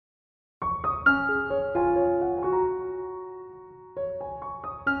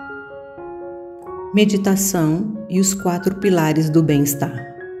Meditação e os 4 pilares do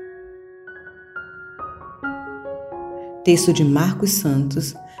bem-estar. Texto de Marcos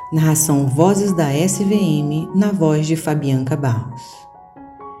Santos, narração Vozes da SVM, na voz de Fabianca Barros.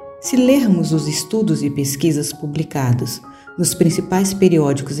 Se lermos os estudos e pesquisas publicados nos principais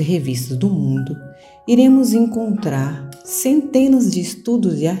periódicos e revistas do mundo, iremos encontrar centenas de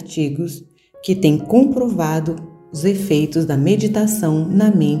estudos e artigos que têm comprovado os efeitos da meditação na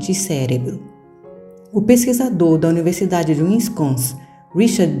mente e cérebro. O pesquisador da Universidade de Wisconsin,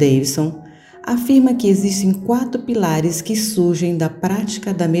 Richard Davidson, afirma que existem 4 pilares que surgem da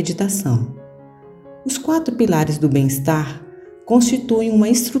prática da meditação. Os 4 pilares do bem-estar constituem uma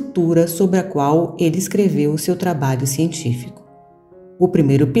estrutura sobre a qual ele escreveu seu trabalho científico. O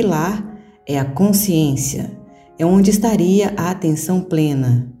primeiro pilar é a consciência, é onde estaria a atenção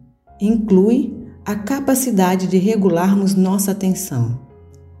plena. Inclui a capacidade de regularmos nossa atenção.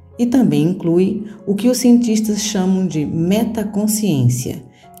 E também inclui o que os cientistas chamam de metaconsciência,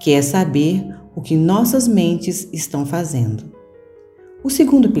 que é saber o que nossas mentes estão fazendo. O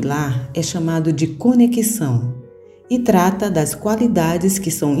segundo pilar é chamado de conexão e trata das qualidades que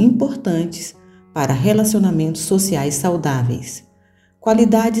são importantes para relacionamentos sociais saudáveis.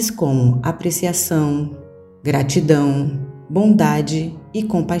 Qualidades como apreciação, gratidão, bondade e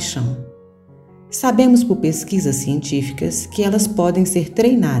compaixão. Sabemos por pesquisas científicas que elas podem ser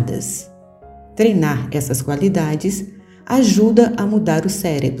treinadas. Treinar essas qualidades ajuda a mudar o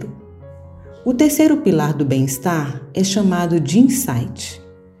cérebro. O terceiro pilar do bem-estar é chamado de insight,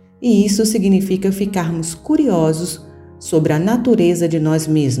 e isso significa ficarmos curiosos sobre a natureza de nós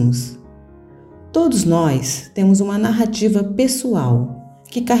mesmos. Todos nós temos uma narrativa pessoal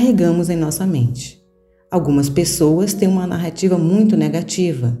que carregamos em nossa mente. Algumas pessoas têm uma narrativa muito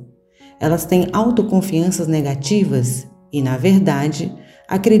negativa. Elas têm autoconfianças negativas e, na verdade,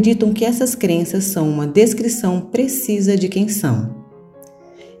 acreditam que essas crenças são uma descrição precisa de quem são.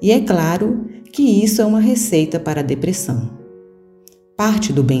 E é claro que isso é uma receita para a depressão.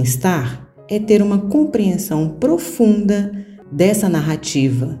 Parte do bem-estar é ter uma compreensão profunda dessa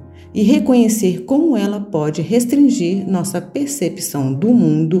narrativa e reconhecer como ela pode restringir nossa percepção do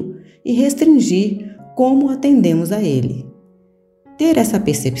mundo e restringir como atendemos a ele. Ter essa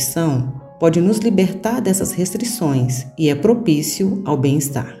percepção pode nos libertar dessas restrições e é propício ao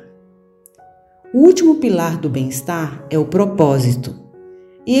bem-estar. O último pilar do bem-estar é o propósito.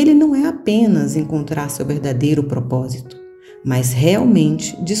 E ele não é apenas encontrar seu verdadeiro propósito, mas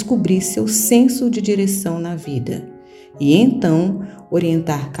realmente descobrir seu senso de direção na vida e então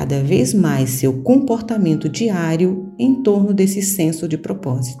orientar cada vez mais seu comportamento diário em torno desse senso de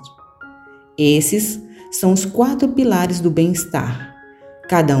propósito. Esses são os 4 pilares do bem-estar,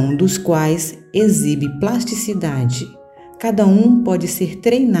 cada um dos quais exibe plasticidade. Cada um pode ser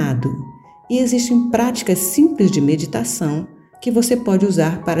treinado e existem práticas simples de meditação que você pode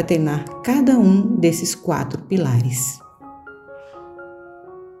usar para treinar cada um desses 4 pilares.